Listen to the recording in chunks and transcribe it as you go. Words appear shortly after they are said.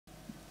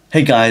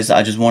Hey guys,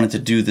 I just wanted to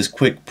do this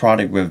quick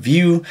product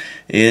review.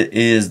 It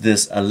is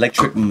this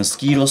electric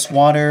mosquito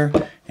swatter.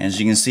 As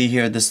you can see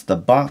here, this is the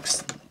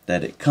box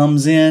that it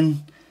comes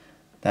in.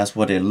 That's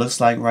what it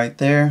looks like right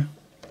there.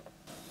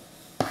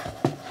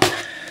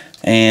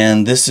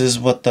 And this is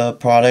what the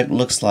product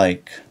looks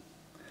like.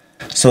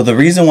 So the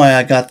reason why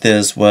I got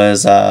this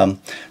was,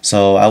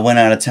 so I went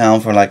out of town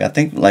for I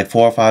think 4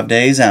 or 5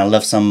 days, and I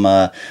left some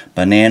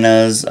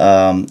bananas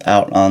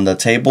out on the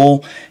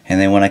table. And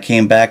then when I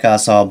came back, I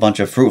saw a bunch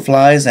of fruit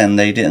flies, and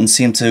they didn't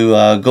seem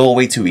to go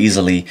away too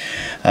easily.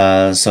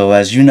 So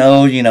as you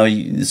know,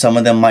 some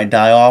of them might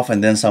die off,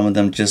 and then some of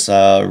them just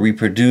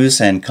reproduce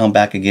and come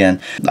back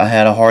again. I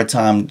had a hard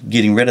time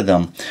getting rid of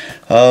them.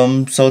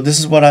 So this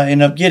is what I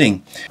ended up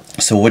getting.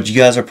 So what you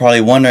guys are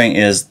probably wondering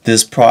is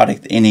this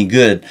product any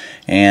good?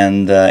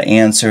 And the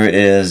answer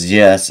is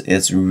yes,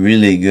 it's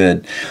really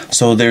good.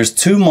 So there's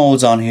 2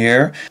 modes on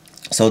here.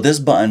 So this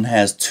button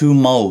has 2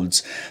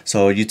 modes.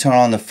 So you turn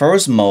on the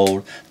first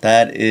mode,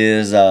 that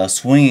is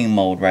swinging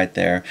mode right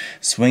there.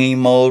 Swinging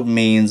mode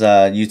means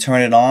you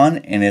turn it on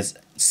and it's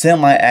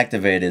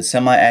semi-activated.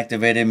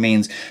 Semi-activated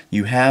means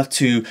you have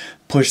to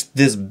push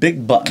this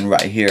big button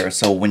right here.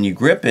 So when you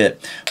grip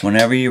it,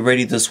 whenever you're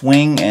ready to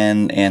swing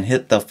and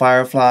hit the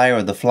firefly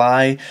or the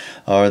fly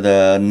or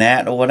the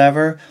gnat or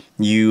whatever,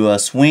 you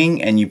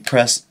swing and you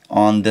press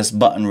on this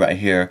button right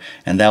here,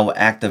 and that will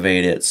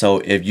activate it. So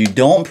if you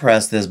don't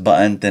press this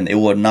button, then it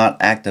will not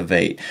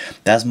activate.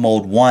 That's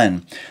mode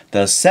 1.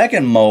 The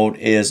second mode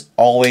is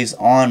always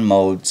on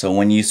mode. So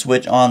when you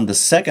switch on the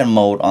second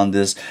mode on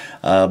this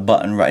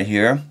button right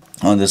here,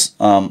 on this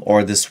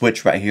or this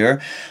switch right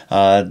here,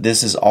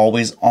 this is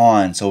always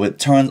on. So it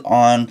turns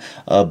on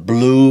a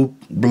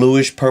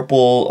bluish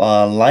purple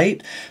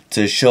light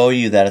to show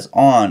you that it's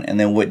on. And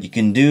then what you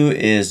can do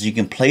is you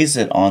can place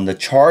it on the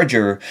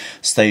charger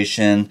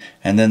station,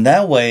 and then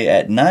that way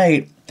at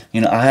night,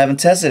 I haven't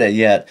tested it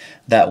yet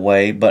that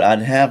way, but I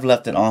have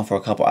left it on for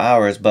a couple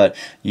hours. But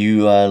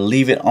you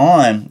leave it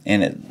on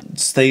and it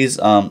stays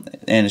and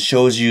it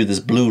shows you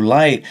this blue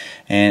light,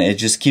 and it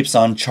just keeps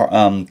on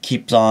zapping,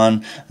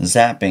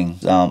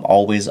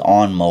 always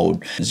on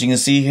mode. As you can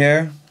see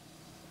here,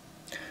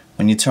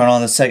 when you turn on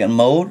the second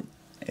mode,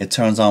 it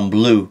turns on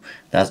blue.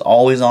 That's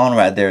always on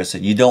right there. So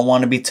you don't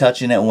want to be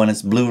touching it when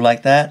it's blue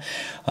like that.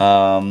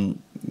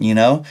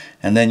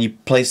 And then you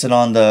place it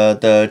on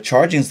the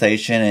charging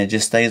station and it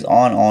just stays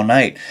on all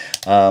night.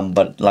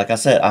 But like I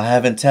said, I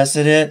haven't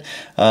tested it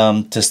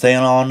to stay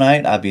on all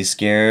night. I'd be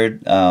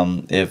scared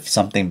if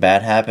something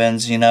bad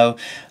happens,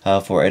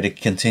 for it to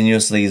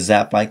continuously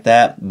zap like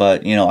that.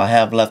 But I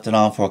have left it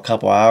on for a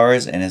couple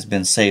hours and it's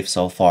been safe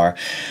so far.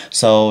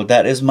 So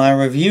that is my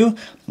review.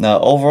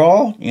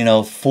 Overall,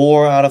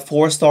 4 out of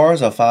 4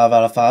 stars or 5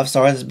 out of 5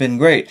 stars has been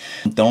great.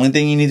 The only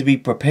thing you need to be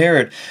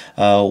prepared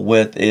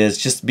with is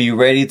just be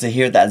ready to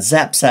hear that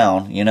zap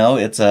sound.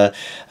 It's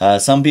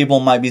some people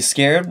might be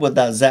scared with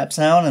that zap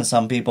sound, and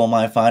some people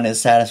might find it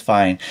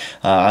satisfying.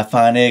 I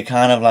find it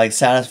kind of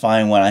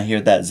satisfying when I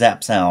hear that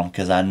zap sound,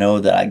 because I know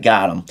that I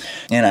got them.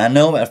 And I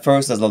know at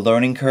first there's a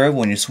learning curve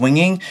when you're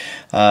swinging,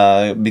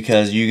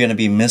 because you're going to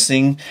be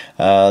missing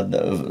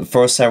the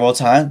first several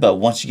times, but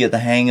once you get the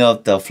hang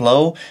of the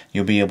flow,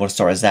 you'll be able to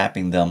start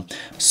zapping them.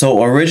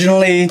 So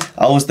originally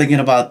I was thinking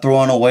about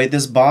throwing away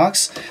this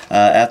box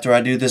after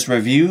I do this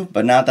review,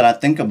 but now that I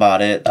think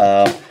about it,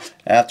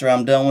 after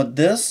I'm done with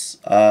this,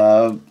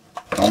 I'm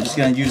just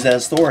going to use that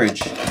as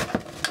storage.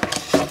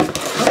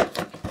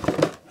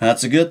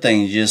 That's a good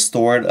thing. You just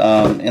store it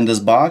in this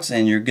box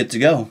and you're good to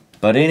go.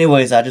 But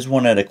anyways, I just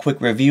wanted a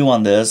quick review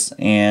on this,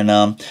 and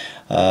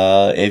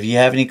if you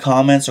have any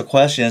comments or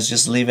questions,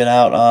 just leave it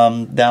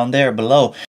out down there below.